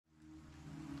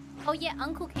Oh yeah,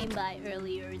 Uncle came by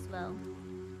earlier as well.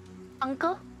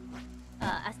 Uncle?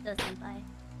 Asta senpai.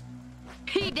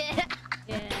 He did.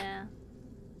 Yeah.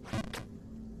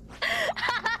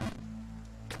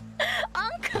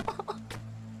 Uncle.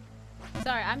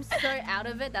 Sorry, I'm so out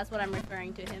of it. That's what I'm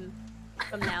referring to him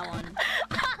from now on.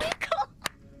 Uncle.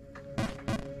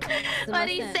 What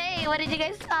did he say? What did you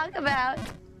guys talk about?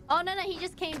 Oh no, he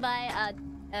just came by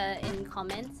in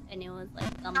comments and it was like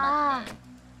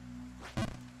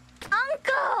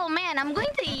Uncle, man, I'm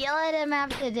going to yell at him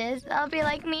after this. I'll be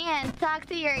like, man, talk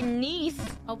to your niece.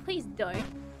 Oh, please don't.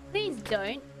 Please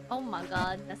don't. Oh my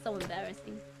god, that's so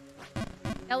embarrassing.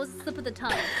 That was a slip of the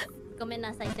tongue.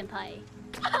 Gomenasai senpai.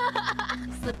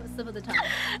 Slip of the tongue.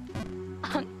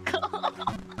 Uncle.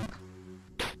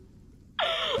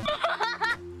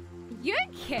 You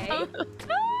okay?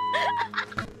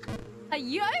 Are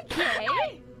you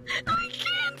okay? I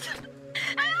can't.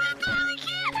 I literally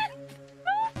can't.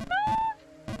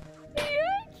 Are you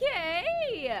okay?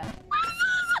 I'm so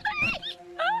sorry.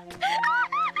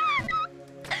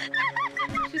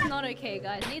 She's not okay,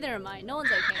 guys. Neither am I. No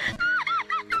one's okay.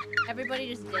 Everybody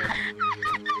just did.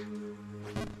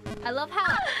 I love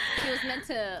how she was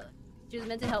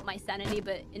meant to help my sanity,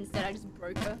 but instead I just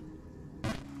broke her.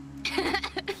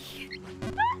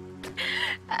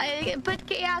 I put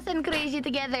chaos and crazy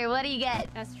together. What do you get?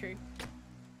 That's true.